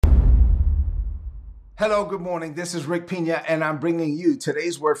Hello, good morning. This is Rick Pina, and I'm bringing you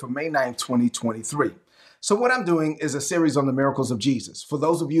today's word for May 9th, 2023. So what I'm doing is a series on the miracles of Jesus. For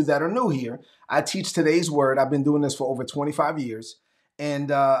those of you that are new here, I teach today's word. I've been doing this for over 25 years,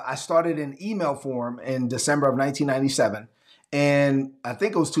 and I started in email form in December of 1997. And I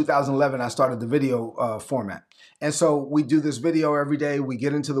think it was 2011, I started the video format. And so we do this video every day. We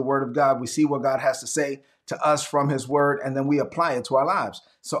get into the word of God. We see what God has to say to us from his word, and then we apply it to our lives.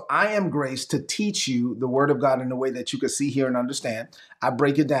 So I am graced to teach you the word of God in a way that you can see, hear, and understand. I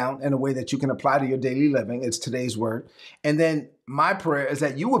break it down in a way that you can apply to your daily living. It's today's word. And then my prayer is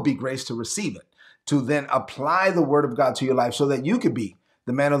that you would be graced to receive it, to then apply the word of God to your life so that you could be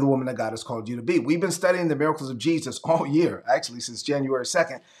the man or the woman that God has called you to be. We've been studying the miracles of Jesus all year, actually, since January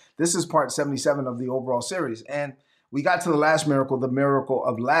 2nd. This is part 77 of the overall series. And we got to the last miracle, the miracle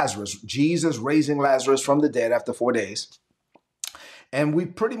of Lazarus, Jesus raising Lazarus from the dead after 4 days. And we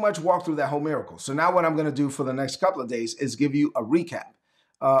pretty much walked through that whole miracle. So now what I'm going to do for the next couple of days is give you a recap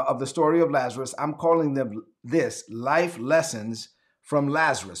of the story of Lazarus. I'm calling them this life lessons from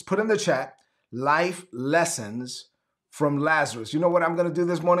Lazarus. Put in the chat, life lessons from Lazarus. You know what I'm going to do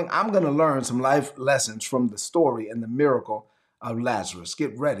this morning? I'm going to learn some life lessons from the story and the miracle of Lazarus.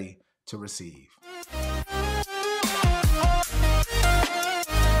 Get ready to receive.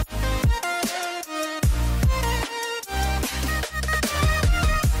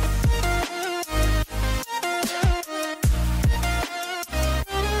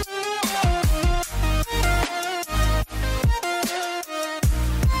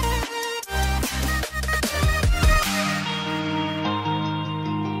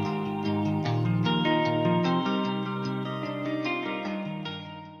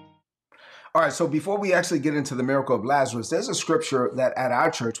 All right, so before we actually get into the miracle of Lazarus, there's a scripture that at our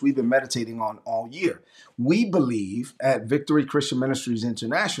church we've been meditating on all year. We believe at Victory Christian Ministries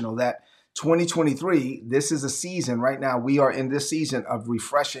International that 2023, this is a season right now. We are in this season of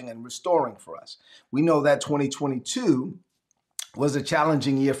refreshing and restoring for us. We know that 2022 was a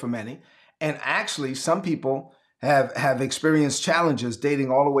challenging year for many. And actually, some people have experienced challenges dating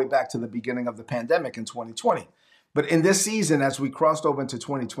all the way back to the beginning of the pandemic in 2020. But in this season, as we crossed over into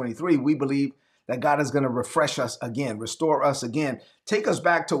 2023, we believe that God is going to refresh us again, restore us again, take us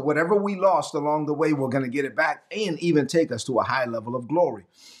back to whatever we lost along the way. We're going to get it back and even take us to a high level of glory.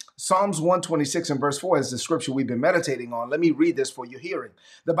 Psalms 126 and verse 4 is the scripture we've been meditating on. Let me read this for your hearing.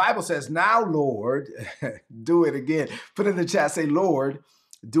 The Bible says, now, Lord, do it again. Put in the chat, say, Lord,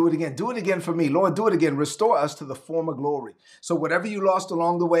 do it again. Do it again for me. Lord, do it again. Restore us to the former glory. So whatever you lost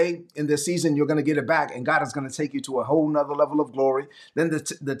along the way in this season, you're going to get it back. And God is going to take you to a whole nother level of glory. Then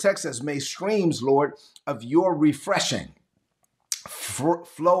the text says, may streams, Lord, of your refreshing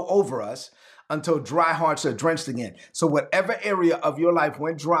flow over us until dry hearts are drenched again. So whatever area of your life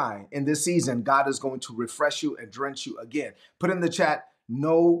went dry in this season, God is going to refresh you and drench you again. Put in the chat,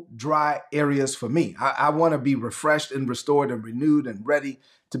 no dry areas for me. I want to be refreshed and restored and renewed and ready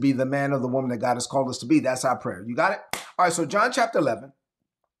to be the man or the woman that God has called us to be. That's our prayer. You got it? All right, so John chapter 11,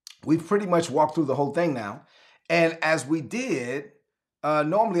 we've pretty much walked through the whole thing now. And as we did,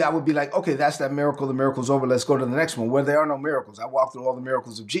 normally I would be like, okay, that's that miracle. The miracle's over. Let's go to the next one where there are no miracles. I walked through all the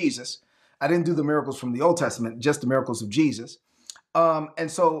miracles of Jesus. I didn't do the miracles from the Old Testament, just the miracles of Jesus.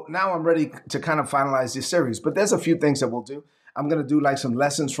 And so now I'm ready to kind of finalize this series. But there's a few things that we'll do. I'm going to do like some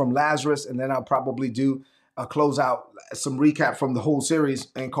lessons from Lazarus, and then I'll probably do a close out, some recap from the whole series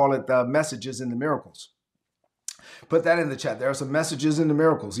and call it the messages in the miracles. Put that in the chat. There are some messages in the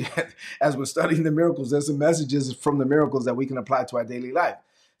miracles. As we're studying the miracles, there's some messages from the miracles that we can apply to our daily life.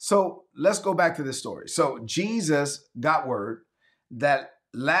 So let's go back to this story. So Jesus got word that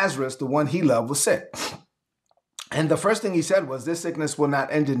Lazarus, the one he loved, was sick. And the first thing he said was, this sickness will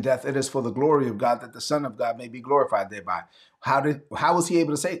not end in death. It is for the glory of God, that the Son of God may be glorified thereby. How was he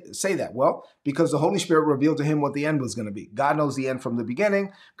able to say that? Well, because the Holy Spirit revealed to him what the end was going to be. God knows the end from the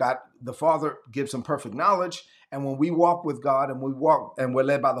beginning. God, the Father, gives him perfect knowledge. And when we walk with God and we're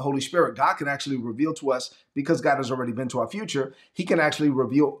led by the Holy Spirit, God can actually reveal to us, because God has already been to our future, he can actually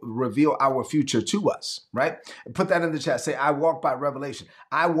reveal our future to us, right? Put that in the chat. Say, I walk by revelation.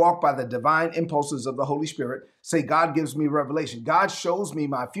 I walk by the divine impulses of the Holy Spirit. Say, God gives me revelation. God shows me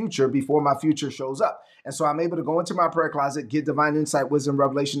my future before my future shows up. And so I'm able to go into my prayer closet, get divine insight, wisdom,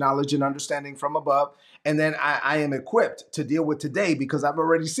 revelation, knowledge, and understanding from above. And then I am equipped to deal with today because I've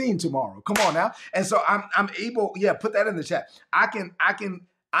already seen tomorrow. Come on now. And so I'm able, put that in the chat.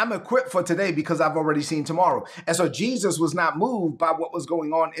 I'm equipped for today because I've already seen tomorrow. And so Jesus was not moved by what was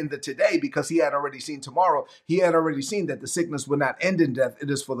going on in the today because he had already seen tomorrow. He had already seen that the sickness would not end in death. It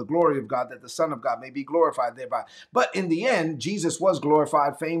is for the glory of God, that the Son of God may be glorified thereby. But in the end, Jesus was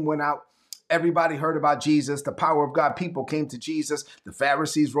glorified. Fame went out. Everybody heard about Jesus, the power of God. People came to Jesus. The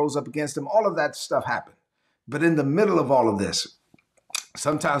Pharisees rose up against him. All of that stuff happened. But in the middle of all of this,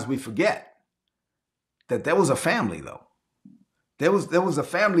 sometimes we forget that there was a family, though. There was a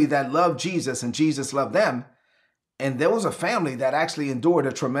family that loved Jesus and Jesus loved them. And there was a family that actually endured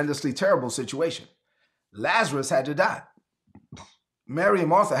a tremendously terrible situation. Lazarus had to die. Mary and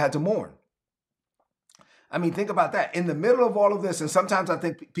Martha had to mourn. I mean, think about that. In the middle of all of this, and sometimes I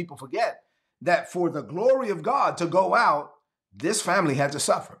think people forget that for the glory of God to go out, this family had to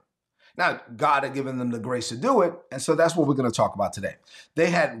suffer. Now, God had given them the grace to do it, and so that's what we're going to talk about today.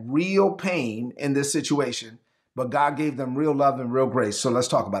 They had real pain in this situation, but God gave them real love and real grace. So let's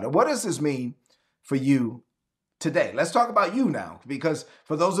talk about it. What does this mean for you today? Let's talk about you now, because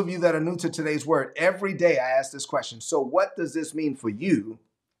for those of you that are new to today's word, every day I ask this question. So what does this mean for you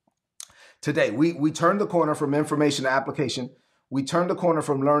today? We turn the corner from information to application. We turn the corner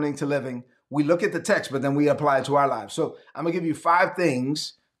from learning to living. We look at the text, but then we apply it to our lives. So I'm going to give you 5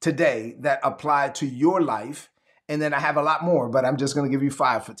 things today that apply to your life. And then I have a lot more, but I'm just going to give you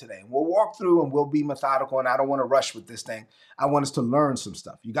 5 for today. We'll walk through and we'll be methodical, and I don't want to rush with this thing. I want us to learn some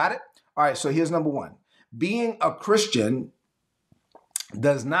stuff. You got it? All right, so here's number 1. Being a Christian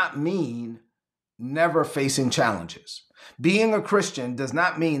does not mean never facing challenges. Being a Christian does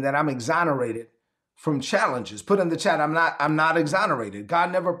not mean that I'm exonerated from challenges. Put in the chat, I'm not exonerated.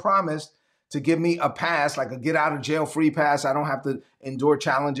 God never promised to give me a pass, like a get out of jail free pass. I don't have to endure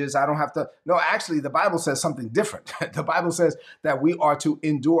challenges. I don't have to. No, actually, the Bible says something different. The Bible says that we are to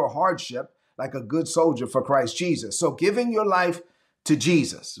endure hardship like a good soldier for Christ Jesus. So giving your life to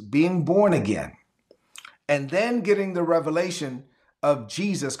Jesus, being born again, and then getting the revelation of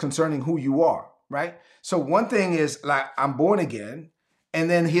Jesus concerning who you are, right? So one thing is like, I'm born again. And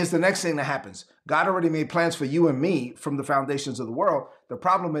then here's the next thing that happens. God already made plans for you and me from the foundations of the world. The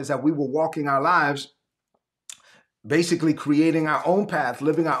problem is that we were walking our lives, basically creating our own path,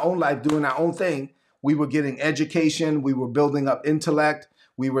 living our own life, doing our own thing. We were getting education. We were building up intellect.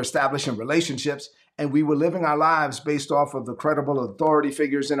 We were establishing relationships. And we were living our lives based off of the credible authority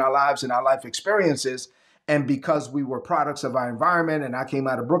figures in our lives and our life experiences. And because we were products of our environment, and I came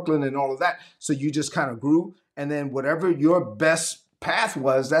out of Brooklyn and all of that, so you just kind of grew. And then whatever your best path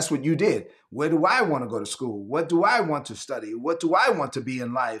was, that's what you did. Where do I want to go to school? What do I want to study? What do I want to be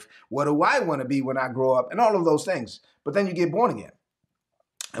in life? What do I want to be when I grow up? And all of those things. But then you get born again.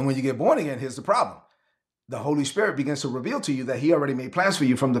 And when you get born again, here's the problem. The Holy Spirit begins to reveal to you that he already made plans for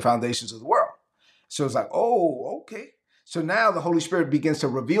you from the foundations of the world. So it's like, oh, okay. So now the Holy Spirit begins to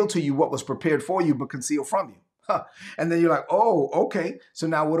reveal to you what was prepared for you but concealed from you. And then you're like, oh, okay. So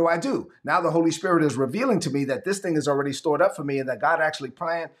now what do? Now the Holy Spirit is revealing to me that this thing is already stored up for me, and that God actually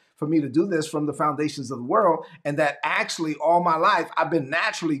planned for me to do this from the foundations of the world. And that actually all my life I've been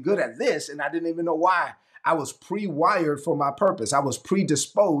naturally good at this, and I didn't even know why. I was pre-wired for my purpose. I was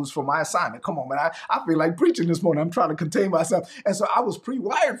predisposed for my assignment. Come on, man. I feel like preaching this morning. I'm trying to contain myself. And so I was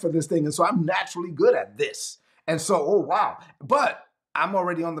pre-wired for this thing. And so I'm naturally good at this. And so, oh, wow. But I'm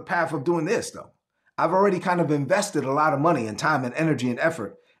already on the path of doing this, though. I've already kind of invested a lot of money and time and energy and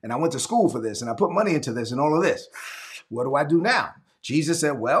effort. And I went to school for this, and I put money into this and all of this. What do I do now? Jesus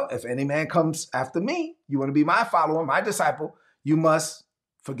said, well, if any man comes after me, you want to be my follower, my disciple, you must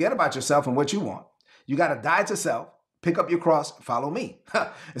forget about yourself and what you want. You got to die to self, pick up your cross, follow me.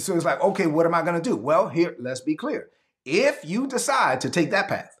 And so it's like, okay, what am I going to do? Well, here, let's be clear. If you decide to take that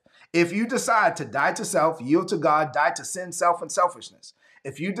path, if you decide to die to self, yield to God, die to sin, self, and selfishness,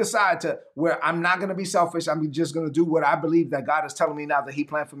 if you decide to where I'm not going to be selfish, I'm just going to do what I believe that God is telling me now that he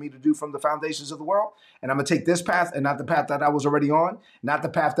planned for me to do from the foundations of the world. And I'm going to take this path and not the path that I was already on, not the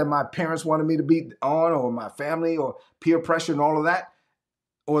path that my parents wanted me to be on, or my family, or peer pressure and all of that,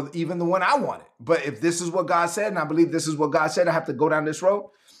 or even the one I wanted. But if this is what God said, and I believe this is what God said, I have to go down this road.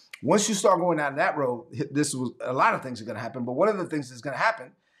 Once you start going down that road, a lot of things are going to happen. But one of the things that's going to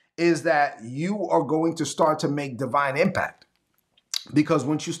happen is that you are going to start to make divine impact. Because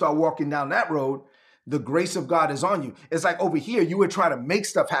once you start walking down that road, the grace of God is on you. It's like over here, you would try to make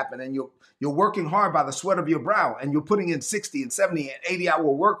stuff happen, and you're working hard by the sweat of your brow, and you're putting in 60 and 70 and 80-hour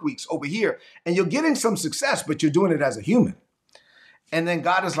work weeks over here, and you're getting some success, but you're doing it as a human. And then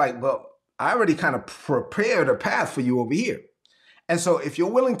God is like, well, I already kind of prepared a path for you over here. And so if you're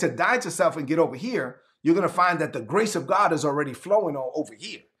willing to die to self and get over here, you're going to find that the grace of God is already flowing over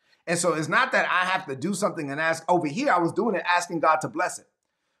here. And so it's not that I have to do something and ask. Over here, I was doing it, asking God to bless it.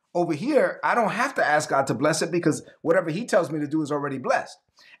 Over here, I don't have to ask God to bless it because whatever he tells me to do is already blessed.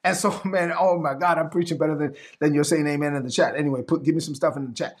 And so, man, oh my God, I'm preaching better than you're saying amen in the chat. Anyway, give me some stuff in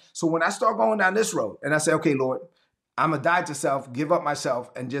the chat. So when I start going down this road and I say, okay, Lord, I'm going to die to self, give up myself,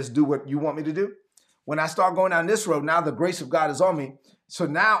 and just do what you want me to do. When I start going down this road, now the grace of God is on me. So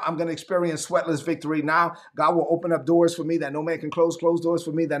now I'm going to experience sweatless victory. Now God will open up doors for me that no man can close doors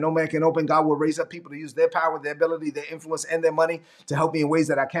for me that no man can open. God will raise up people to use their power, their ability, their influence, and their money to help me in ways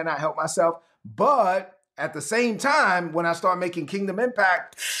that I cannot help myself. But at the same time, when I start making kingdom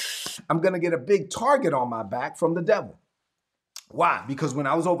impact, I'm going to get a big target on my back from the devil. Why? Because when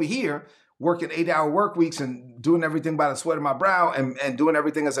I was over here working 8-hour work weeks and doing everything by the sweat of my brow and doing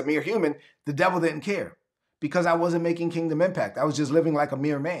everything as a mere human, the devil didn't care because I wasn't making kingdom impact. I was just living like a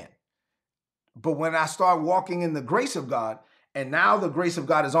mere man. But when I start walking in the grace of God, and now the grace of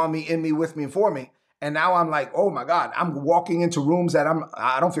God is on me, in me, with me, and for me, and now I'm like, oh my God, I'm walking into rooms that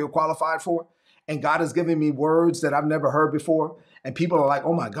I don't feel qualified for. And God is giving me words that I've never heard before. And people are like,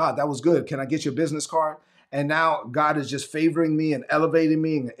 oh my God, that was good. Can I get your business card? And now God is just favoring me and elevating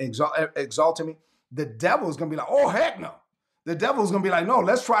me and exalting me. The devil is going to be like, oh, heck no. The devil is going to be like, no,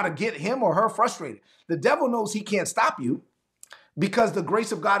 let's try to get him or her frustrated. The devil knows he can't stop you because the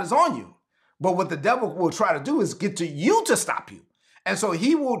grace of God is on you. But what the devil will try to do is get to you to stop you. And so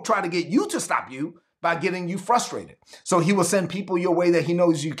he will try to get you to stop you by getting you frustrated. So he will send people your way that he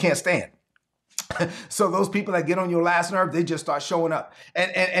knows you can't stand. So those people that get on your last nerve, they just start showing up,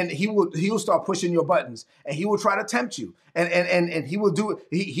 and he will start pushing your buttons, and he will try to tempt you, and he will do it.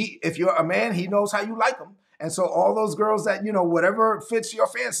 He if you're a man, he knows how you like them, and so all those girls that whatever fits your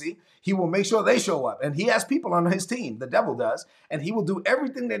fancy, he will make sure they show up, and he has people on his team. The devil does, and he will do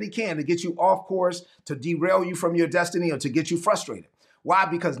everything that he can to get you off course, to derail you from your destiny, or to get you frustrated. Why?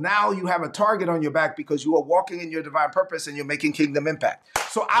 Because now you have a target on your back because you are walking in your divine purpose and you're making kingdom impact.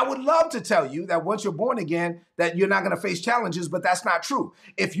 So I would love to tell you that once you're born again, that you're not going to face challenges, but that's not true.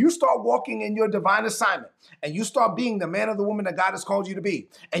 If you start walking in your divine assignment and you start being the man or the woman that God has called you to be,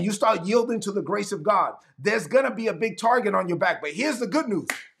 and you start yielding to the grace of God, there's going to be a big target on your back. But here's the good news.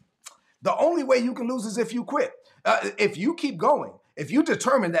 The only way you can lose is if you quit. If you keep going, if you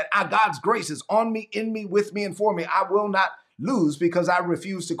determine that God's grace is on me, in me, with me, and for me, I will not lose because I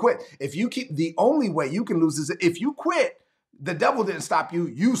refuse to quit. If you keep, the only way you can lose is if you quit. The devil didn't stop you,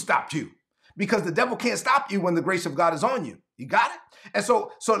 you stopped you. Because the devil can't stop you when the grace of God is on you. You got it? And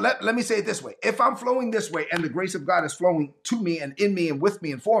so let me say it this way. If I'm flowing this way and the grace of God is flowing to me and in me and with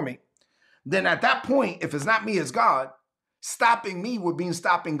me and for me, then at that point, if it's not me, it's God, stopping me would mean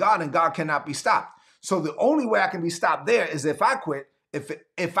stopping God, and God cannot be stopped. So the only way I can be stopped there is if I quit,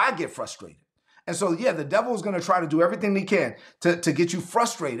 if I get frustrated. And so, yeah, the devil is going to try to do everything he can to get you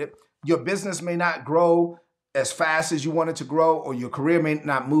frustrated. Your business may not grow as fast as you want it to grow, or your career may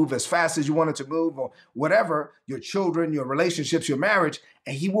not move as fast as you want it to move, or whatever, your children, your relationships, your marriage.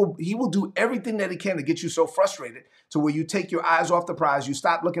 And he will do everything that he can to get you so frustrated to where you take your eyes off the prize, you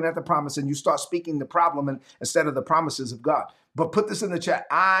stop looking at the promise, and you start speaking the problem instead of the promises of God. But put this in the chat.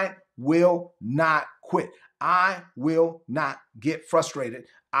 I will not quit. I will not get frustrated.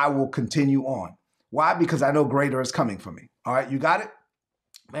 I will continue on. Why? Because I know greater is coming for me. All right, you got it?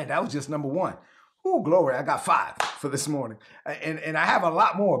 Man, that was just number one. Oh, glory. I got 5 for this morning. And I have a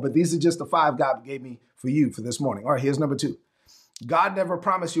lot more, but these are just the 5 God gave me for you for this morning. All right, here's number 2. God never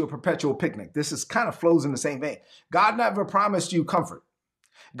promised you a perpetual picnic. This is kind of flows in the same vein. God never promised you comfort.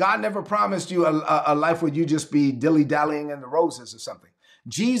 God never promised you a life where you just be dilly-dallying in the roses or something.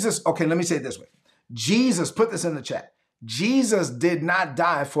 Jesus, okay, let me say it this way. Jesus, put this in the chat. Jesus did not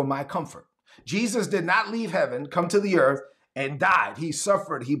die for my comfort. Jesus did not leave heaven, come to the earth, and died. He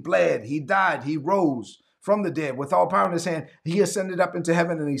suffered, he bled, he died, he rose from the dead. With all power in his hand, he ascended up into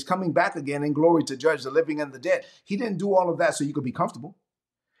heaven, and he's coming back again in glory to judge the living and the dead. He didn't do all of that so you could be comfortable.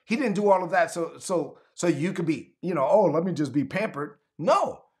 He didn't do all of that so you could be, oh, let me just be pampered.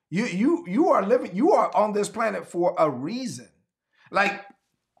 No, you are living, you are on this planet for a reason. Like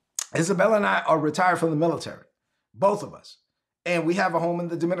Isabella and I are retired from the military, both of us. And we have a home in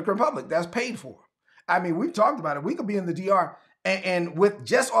the Dominican Republic that's paid for. I mean, we've talked about it. We could be in the DR and with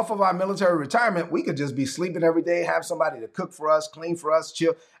just off of our military retirement, we could just be sleeping every day, have somebody to cook for us, clean for us,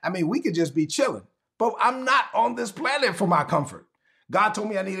 chill. I mean, we could just be chilling. But I'm not on this planet for my comfort. God told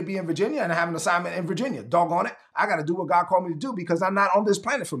me I need to be in Virginia, and I have an assignment in Virginia. Doggone it. I got to do what God called me to do because I'm not on this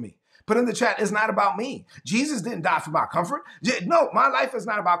planet for me. Put in the chat, it's not about me. Jesus didn't die for my comfort. No, my life is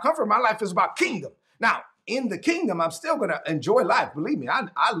not about comfort. My life is about kingdom. Now, in the kingdom, I'm still going to enjoy life. Believe me,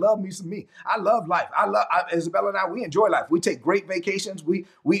 I love me some me. I love life. Isabella and I, we enjoy life. We take great vacations. We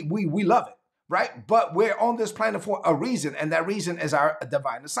love it, right? But we're on this planet for a reason, and that reason is our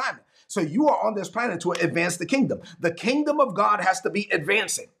divine assignment. So you are on this planet to advance the kingdom. The kingdom of God has to be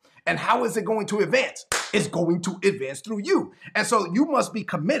advancing. And how is it going to advance? It's going to advance through you. And so you must be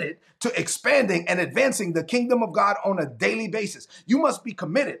committed to expanding and advancing the kingdom of God on a daily basis. You must be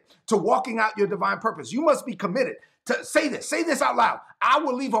committed to walking out your divine purpose. You must be committed to say this out loud. I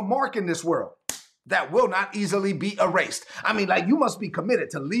will leave a mark in this world that will not easily be erased. I mean, like, you must be committed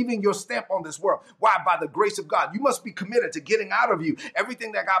to leaving your stamp on this world. Why? By the grace of God. You must be committed to getting out of you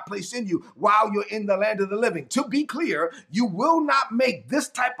everything that God placed in you while you're in the land of the living. To be clear, you will not make this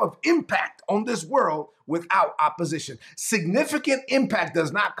type of impact on this world without opposition. Significant impact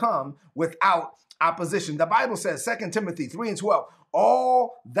does not come without opposition. The Bible says, 2 Timothy 3:12,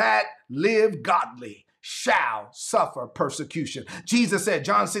 all that live godly shall suffer persecution. Jesus said,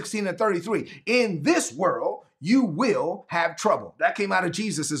 John 16:33, in this world you will have trouble. That came out of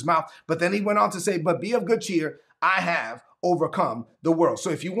Jesus's mouth. But then he went on to say, but be of good cheer, I have overcome the world. So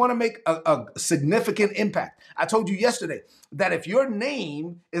if you want to make a significant impact, I told you yesterday that if your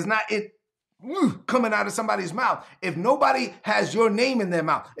name is not coming out of somebody's mouth, if nobody has your name in their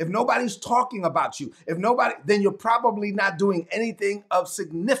mouth, if nobody's talking about you, then you're probably not doing anything of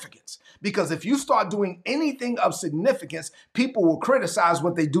significance. Because if you start doing anything of significance, people will criticize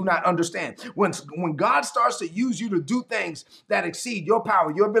what they do not understand. When God starts to use you to do things that exceed your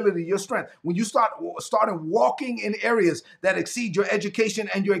power, your ability, your strength, when you starting walking in areas that exceed your education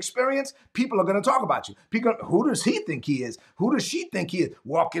and your experience, people are going to talk about you. People, who does he think he is? Who does she think he is?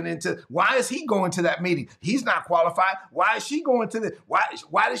 Why is he going to that meeting? He's not qualified. Why is she going to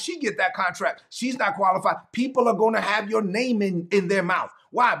why did she get that contract? She's not qualified. People are going to have your name in their mouth.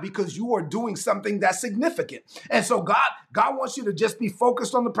 Why? Because you are doing something that's significant. And so God wants you to just be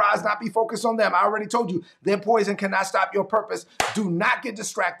focused on the prize, not be focused on them. I already told you, their poison cannot stop your purpose. Do not get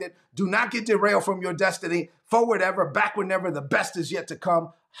distracted. Do not get derailed from your destiny. Forward ever, backward never. The best is yet to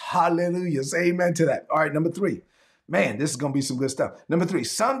come. Hallelujah. Say amen to that. All right, number 3. Man, this is going to be some good stuff. Number 3,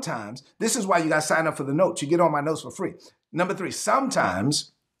 sometimes, this is why you got to sign up for the notes. You get all my notes for free. Number 3,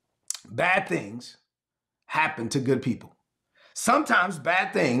 sometimes bad things happen to good people. Sometimes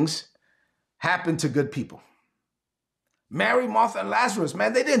bad things happen to good people. Mary, Martha, and Lazarus,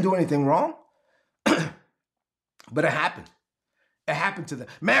 man, they didn't do anything wrong. But it happened. It happened to them.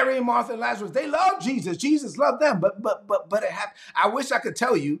 Mary and Martha and Lazarus, they loved Jesus. Jesus loved them, but it happened. I wish I could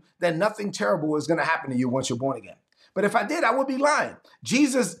tell you that nothing terrible is going to happen to you once you're born again. But if I did, I would be lying.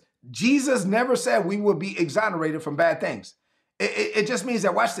 Jesus never said we would be exonerated from bad things. It just means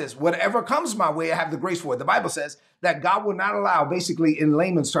that, watch this, whatever comes my way, I have the grace for it. The Bible says that God will not allow, basically in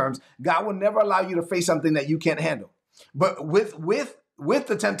layman's terms, God will never allow you to face something that you can't handle. But with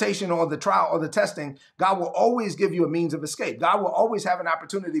the temptation or the trial or the testing, God will always give you a means of escape. God will always have an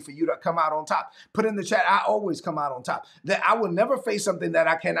opportunity for you to come out on top. Put in the chat, I always come out on top. That I will never face something that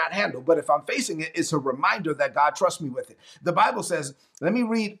I cannot handle. But if I'm facing it, it's a reminder that God trusts me with it. The Bible says, let me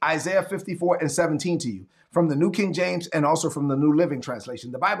read Isaiah 54:17 to you from the New King James and also from the New Living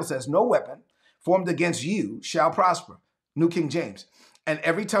Translation. The Bible says, no weapon formed against you shall prosper. New King James. And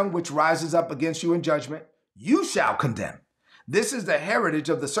every tongue which rises up against you in judgment, you shall condemn. This is the heritage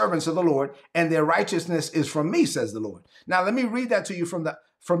of the servants of the Lord, and their righteousness is from me, says the Lord. Now, let me read that to you from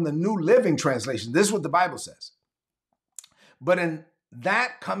the New Living Translation. This is what the Bible says. But in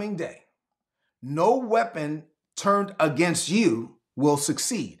that coming day, no weapon turned against you will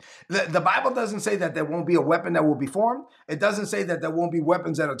succeed. The Bible doesn't say that there won't be a weapon that will be formed. It doesn't say that there won't be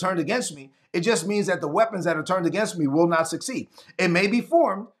weapons that are turned against me. It just means that the weapons that are turned against me will not succeed. It may be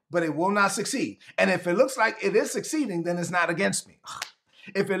formed, but it will not succeed. And if it looks like it is succeeding, then it's not against me.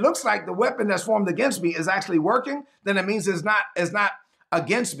 If it looks like the weapon that's formed against me is actually working, then it means it's not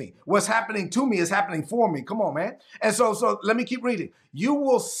against me. What's happening to me is happening for me. Come on, man. And so let me keep reading. You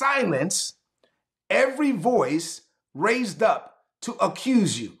will silence every voice raised up to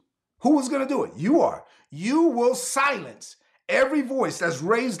accuse you. Who is going to do it? You are. You will silence every voice that's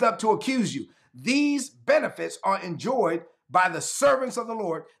raised up to accuse you. These benefits are enjoyed by the servants of the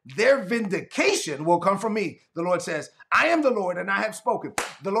Lord. Their vindication will come from me. The Lord says, I am the Lord and I have spoken.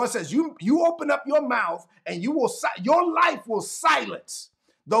 The Lord says, you open up your mouth and your life will silence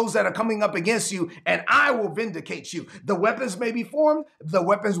those that are coming up against you, and I will vindicate you. The weapons may be formed, the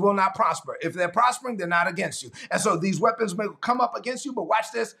weapons will not prosper. If they're prospering, they're not against you. And so these weapons may come up against you, but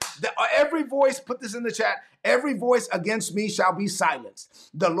watch this. Every voice, put this in the chat, every voice against me shall be silenced.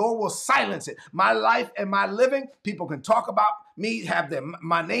 The Lord will silence it. My life and my living, people can talk about me have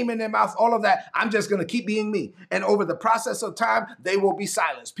my name in their mouth, all of that. I'm just going to keep being me. And over the process of time, they will be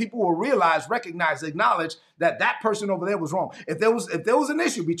silenced. People will realize, recognize, acknowledge that that person over there was wrong. If there was an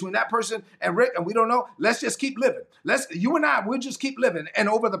issue between that person and Rick, and we don't know, let's just keep living. You and I, we'll just keep living. And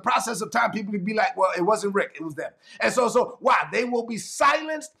over the process of time, people can be like, well, it wasn't Rick, it was them. And so why? They will be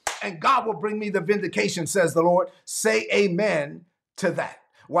silenced, and God will bring me the vindication, says the Lord. Say amen to that.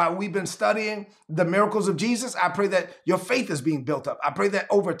 While we've been studying the miracles of Jesus, I pray that your faith is being built up. I pray that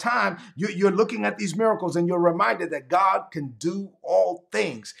over time, you're looking at these miracles and you're reminded that God can do all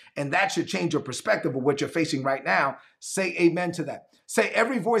things. And that should change your perspective of what you're facing right now. Say amen to that. Say,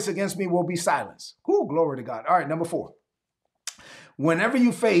 every voice against me will be silenced. Ooh, glory to God. All right, number 4. Whenever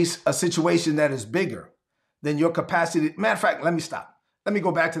you face a situation that is bigger than your capacity, matter of fact, let me stop. Let me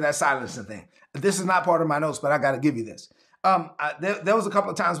go back to that silencing thing. This is not part of my notes, but I got to give you this. There was a couple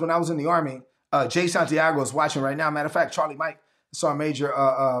of times when I was in the Army, Jay Santiago is watching right now. Matter of fact, Charlie Mike, Sergeant Major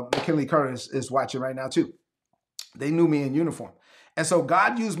McKinley Curtis is watching right now too. They knew me in uniform. And so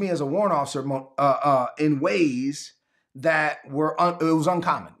God used me as a warrant officer in ways that it was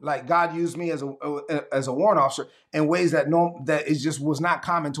uncommon. Like God used me as a warrant officer in ways that it just was not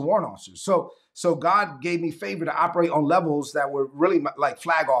common to warrant officers. So God gave me favor to operate on levels that were really like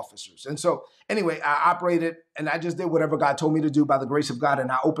flag officers. And so anyway, I operated and I just did whatever God told me to do by the grace of God.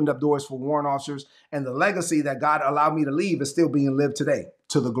 And I opened up doors for warrant officers. And the legacy that God allowed me to leave is still being lived today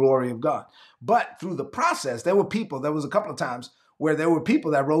to the glory of God. But through the process, there was a couple of times where there were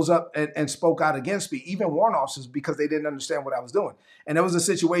people that rose up and spoke out against me, even warrant officers, because they didn't understand what I was doing. And there was a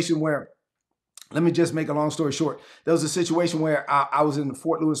situation where, let me just make a long story short. There was a situation where I was in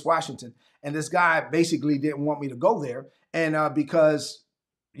Fort Lewis, Washington, and this guy basically didn't want me to go there. And because,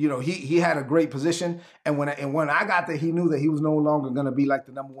 he had a great position. And when I got there, he knew that he was no longer going to be like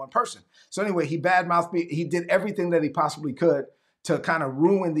the number one person. So anyway, he badmouthed me. He did everything that he possibly could to kind of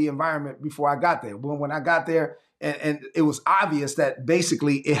ruin the environment before I got there. But when I got there, and it was obvious that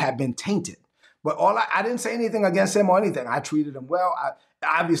basically it had been tainted. But I didn't say anything against him or anything. I treated him well.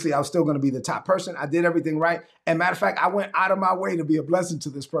 Obviously, I was still going to be the top person. I did everything right. And matter of fact, I went out of my way to be a blessing to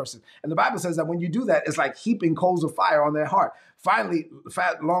this person. And the Bible says that when you do that, it's like heaping coals of fire on their heart. Finally,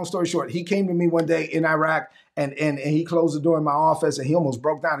 long story short, he came to me one day in Iraq and he closed the door in my office and he almost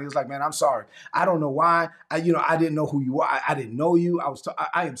broke down. He was like, man, I'm sorry. I don't know why. I didn't know who you are. I didn't know you.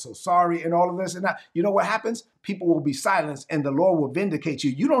 I am so sorry and all of this. And you know what happens? People will be silenced and the Lord will vindicate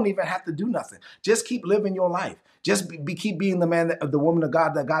you. You don't even have to do nothing. Just keep living your life. Just keep being the man, the woman of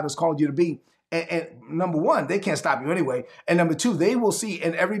God that God has called you to be. And number one, they can't stop you anyway. And number two, they will see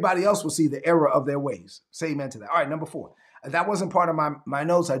and everybody else will see the error of their ways. Say amen to that. All right, number 4. That wasn't part of my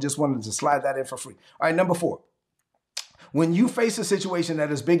notes. I just wanted to slide that in for free. All right, number 4. When you face a situation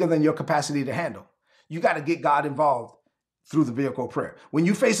that is bigger than your capacity to handle, you got to get God involved through the vehicle of prayer. When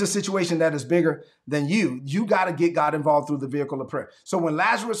you face a situation that is bigger than you got to get God involved through the vehicle of prayer. So when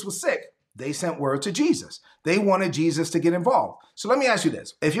Lazarus was sick, they sent word to Jesus. They wanted Jesus to get involved. So let me ask you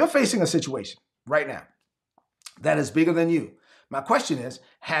this. If you're facing a situation right now that is bigger than you, my question is,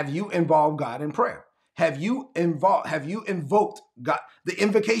 have you involved God in prayer? Have you invoked God? The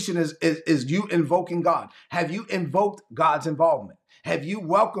invocation is you invoking God. Have you invoked God's involvement? Have you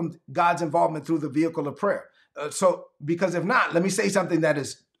welcomed God's involvement through the vehicle of prayer? Because if not, let me say something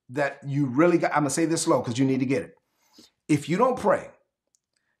that you really got. I'm going to say this slow because you need to get it. If you don't pray,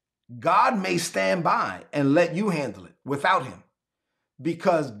 God may stand by and let you handle it without him,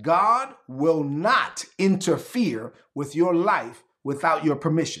 because God will not interfere with your life without your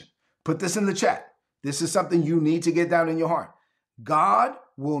permission. Put this in the chat. This is something you need to get down in your heart. God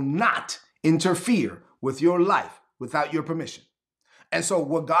will not interfere with your life without your permission. And so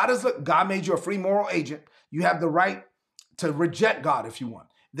what God made you a free moral agent. You have the right to reject God if you want.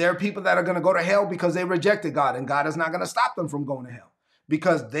 There are people that are going to go to hell because they rejected God, and God is not going to stop them from going to hell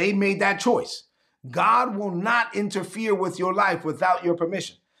because they made that choice. God will not interfere with your life without your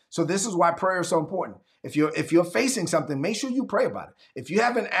permission. So this is why prayer is so important. If you're facing something, make sure you pray about it. If you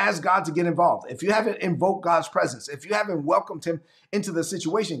haven't asked God to get involved, if you haven't invoked God's presence, if you haven't welcomed him into the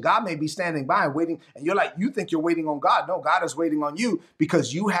situation, God may be standing by and waiting. And you think you're waiting on God. No, God is waiting on you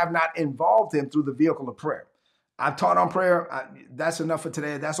because you have not involved him through the vehicle of prayer. I've taught on prayer. That's enough for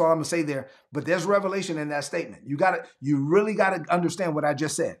today. That's all I'm going to say there. But there's revelation in that statement. You really got to understand what I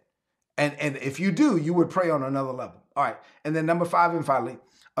just said. And if you do, you would pray on another level. All right. And then number 5, and finally,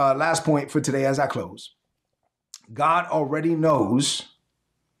 last point for today as I close. God already knows.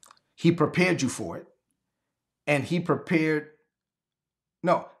 He prepared you for it. And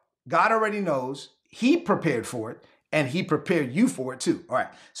God already knows. He prepared for it. And he prepared you for it too. All right.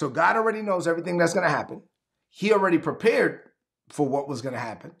 So God already knows everything that's going to happen. He already prepared for what was going to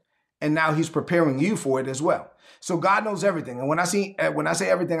happen. And now he's preparing you for it as well. So God knows everything. And when I say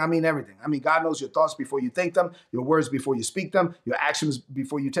everything, I mean everything. I mean, God knows your thoughts before you think them, your words before you speak them, your actions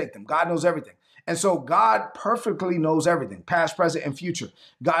before you take them. God knows everything. And so God perfectly knows everything, past, present, and future.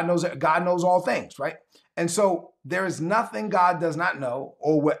 God knows all things, right? And so there is nothing God does not know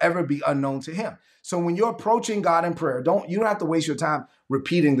or will ever be unknown to him. So when you're approaching God in prayer, you don't have to waste your time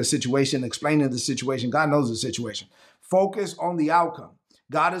repeating the situation, explaining the situation. God knows the situation. Focus on the outcome.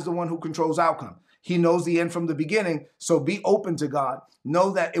 God is the one who controls outcome. He knows the end from the beginning. So be open to God.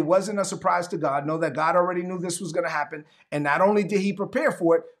 Know that it wasn't a surprise to God. Know that God already knew this was going to happen. And not only did he prepare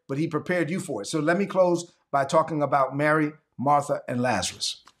for it, but he prepared you for it. So let me close by talking about Mary, Martha, and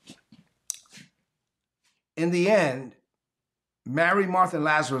Lazarus. In the end, Mary, Martha, and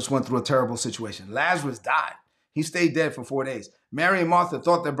Lazarus went through a terrible situation. Lazarus died. He stayed dead for 4 days. Mary and Martha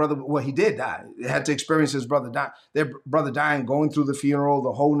thought their brother, well, he did die. They had to experience their brother dying, going through the funeral,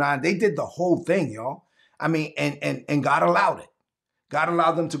 the whole nine. They did the whole thing, y'all. I mean, and God allowed it. God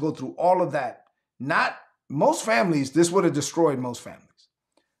allowed them to go through all of that. Not most families, this would have destroyed most families.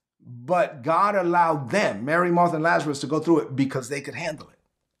 But God allowed them, Mary, Martha, and Lazarus, to go through it because they could handle it.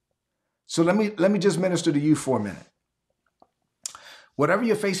 So let me just minister to you for a minute. Whatever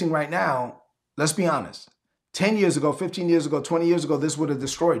you're facing right now, let's be honest. 10 years ago, 15 years ago, 20 years ago, this would have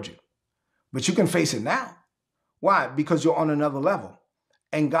destroyed you. But you can face it now. Why? Because you're on another level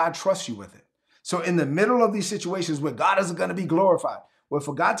and God trusts you with it. So in the middle of these situations where God isn't going to be glorified, well,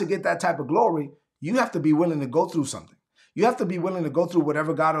 for God to get that type of glory, you have to be willing to go through something. You have to be willing to go through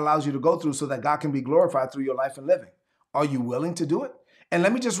whatever God allows you to go through so that God can be glorified through your life and living. Are you willing to do it? And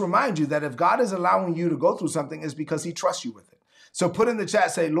let me just remind you that if God is allowing you to go through something, it's because he trusts you with it. So put in the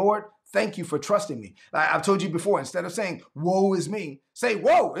chat, say, Lord, thank you for trusting me. Like I've told you before, instead of saying, woe is me, say,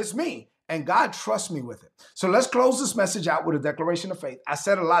 whoa, it's me. And God trusts me with it. So let's close this message out with a declaration of faith. I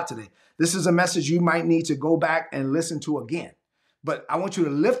said a lot today. This is a message you might need to go back and listen to again. But I want you to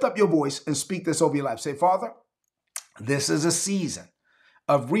lift up your voice and speak this over your life. Say, Father, this is a season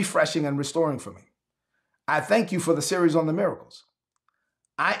of refreshing and restoring for me. I thank you for the series on the miracles.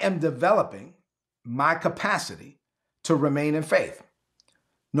 I am developing my capacity to remain in faith,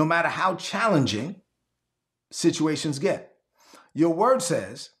 no matter how challenging situations get. Your word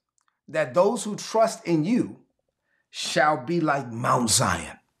says that those who trust in you shall be like Mount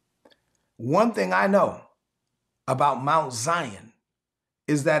Zion. One thing I know about Mount Zion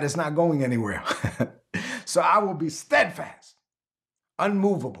is that it's not going anywhere. So I will be steadfast,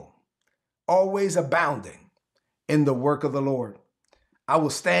 unmovable, always abounding in the work of the Lord. I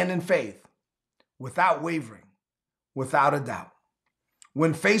will stand in faith without wavering, without a doubt.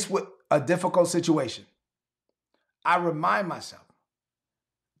 When faced with a difficult situation, I remind myself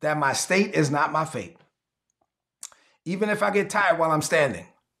that my state is not my fate. Even if I get tired while I'm standing,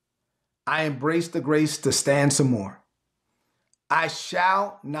 I embrace the grace to stand some more. I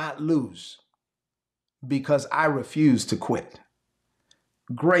shall not lose because I refuse to quit.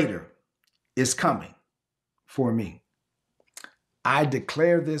 Greater is coming for me. I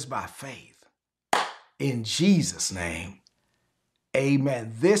declare this by faith. In Jesus' name,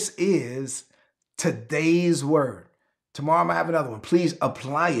 amen. This is today's word. Tomorrow I'm going to have another one. Please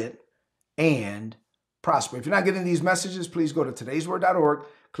apply it and prosper. If you're not getting these messages, please go to todaysword.org,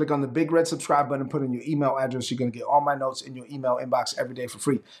 click on the big red subscribe button, put in your email address. You're going to get all my notes in your email inbox every day for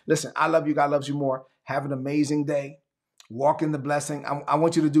free. Listen, I love you. God loves you more. Have an amazing day. Walk in the blessing. I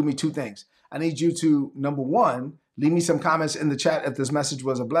want you to do me two things. I need you to, number one, leave me some comments in the chat if this message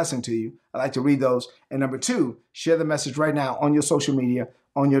was a blessing to you. I like to read those. And number two, share the message right now on your social media,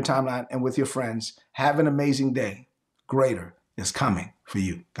 on your timeline, and with your friends. Have an amazing day. Greater is coming for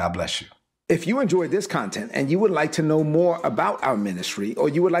you. God bless you. If you enjoyed this content and you would like to know more about our ministry, or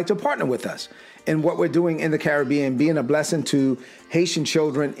you would like to partner with us in what we're doing in the Caribbean, being a blessing to Haitian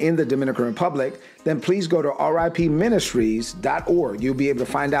children in the Dominican Republic, then please go to ripministries.org. You'll be able to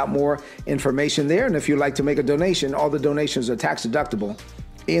find out more information there. And if you'd like to make a donation, all the donations are tax deductible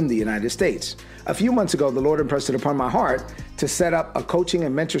in the United States. A few months ago, the Lord impressed it upon my heart to set up a coaching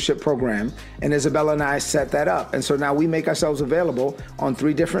and mentorship program, and Isabella and I set that up. And so now we make ourselves available on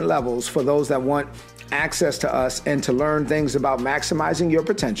 3 different levels for those that want access to us and to learn things about maximizing your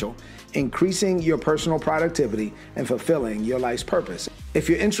potential, increasing your personal productivity, and fulfilling your life's purpose. If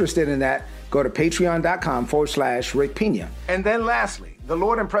you're interested in that, go to patreon.com/Rick Pina. And then lastly, the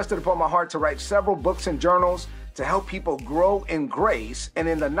Lord impressed it upon my heart to write several books and journals to help people grow in grace and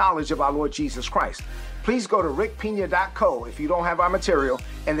in the knowledge of our Lord Jesus Christ. Please go to rickpina.co if you don't have our material,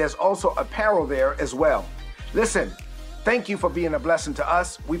 and there's also apparel there as well. Listen, thank you for being a blessing to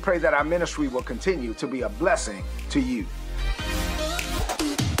us. We pray that our ministry will continue to be a blessing to you.